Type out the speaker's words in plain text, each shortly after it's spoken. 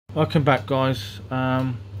Welcome back, guys.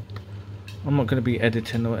 I'm not going to be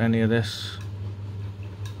editing or any of this.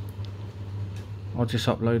 I'll just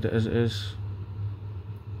upload it as it is.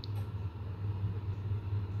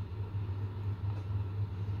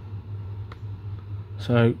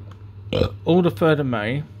 So all the 3rd of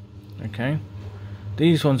May, okay,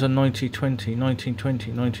 these ones are 1920,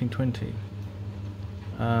 1920,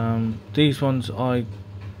 1920. These ones I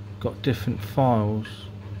got different files.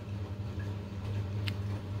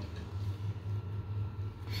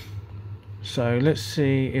 So let's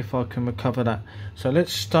see if I can recover that. So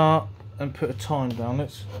let's start and put a time down.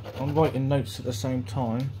 I'm writing notes at the same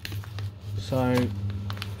time. So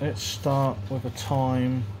let's start with a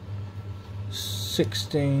time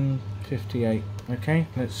 16:58. Okay,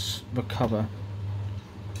 let's recover.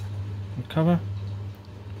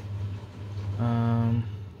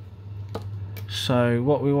 So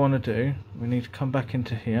what we want to do, we need to come back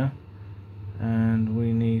into here and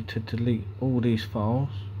we need to delete all these files.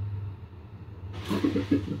 So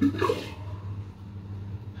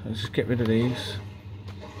let's just get rid of these.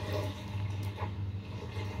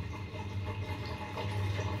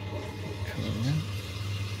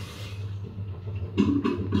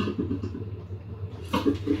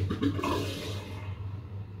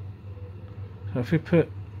 So if we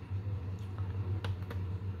put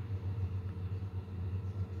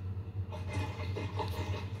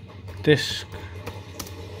disk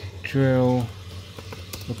drill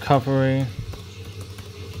recovery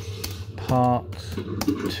part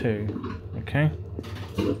 2, okay,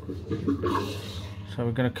 so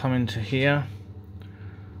we're going to come into here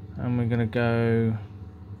and we're going to go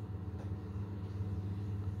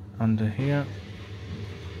under here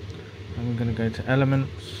and we're going to go to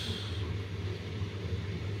elements,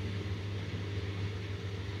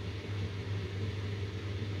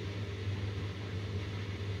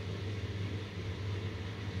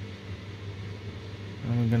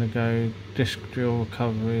 and we're going to go disk drill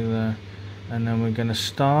recovery there, and then we're going to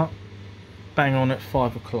start bang on at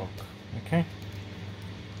 5 o'clock. Okay,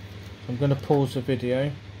 I'm going to pause the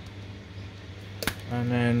video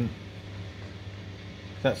and then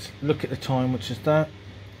look at the time, which is that.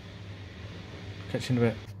 Catch you in a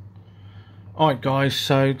bit. Alright guys,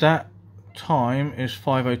 so that time is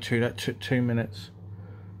 5:02. That took 2 minutes.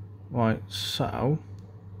 Right, so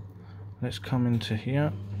let's come into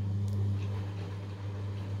here.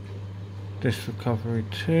 Disk recovery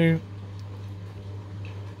 2.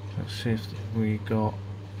 Let's see if we got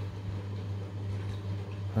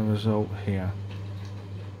a result here.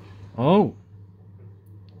 Oh!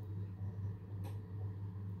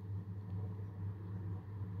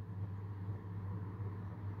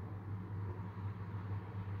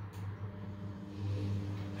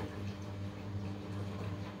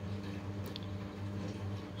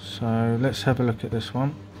 So let's have a look at this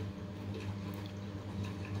one.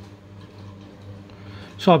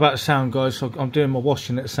 Sorry about the sound, guys. So I'm doing my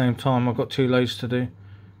washing at the same time. I've got 2 loads to do.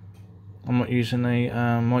 I'm not using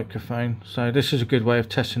a microphone. So this is a good way of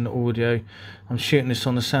testing the audio. I'm shooting this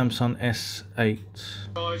on the Samsung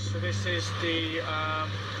S8. Guys, so this is the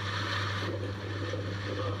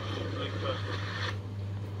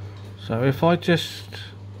so if I just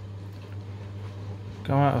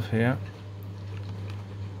go out of here,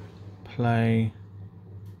 play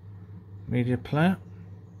media player,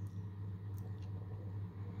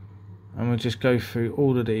 and we'll just go through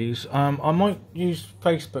all of these. I might use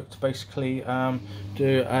Facebook to basically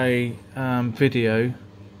do a video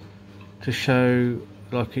to show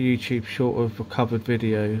like a YouTube short of recovered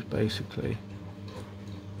videos, basically.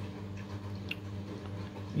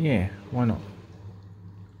 Yeah, why not?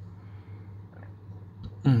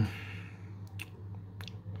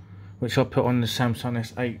 Which I'll put on the Samsung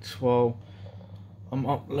S8 while I'm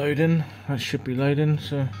uploading. That should be loading,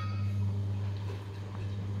 so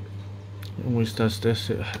it always does this.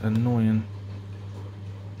 It's annoying.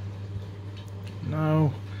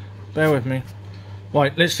 No, bear with me.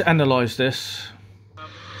 Right, let's analyse this.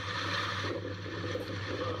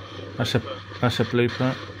 That's a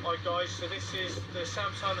blooper. Hi guys, so this is the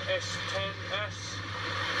Samsung S10s.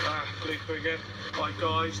 Blooper again. Hi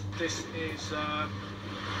guys, this is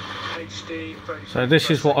HD. So this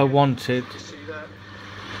is what I wanted.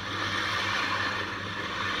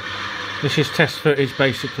 This is test footage,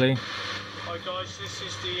 basically. Hi guys, this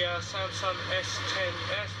is the Samsung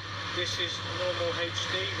S10s. This is normal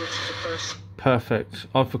HD, which is the first. Perfect.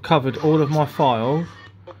 I've recovered all of my files.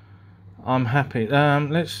 I'm happy.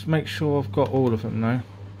 Let's make sure I've got all of them now.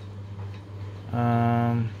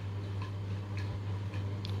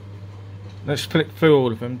 Let's flick through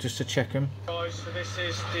all of them just to check them. Guys, so this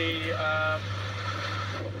is the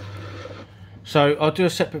So I'll do a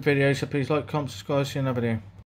separate video, so please like, comment, subscribe, see you in another video.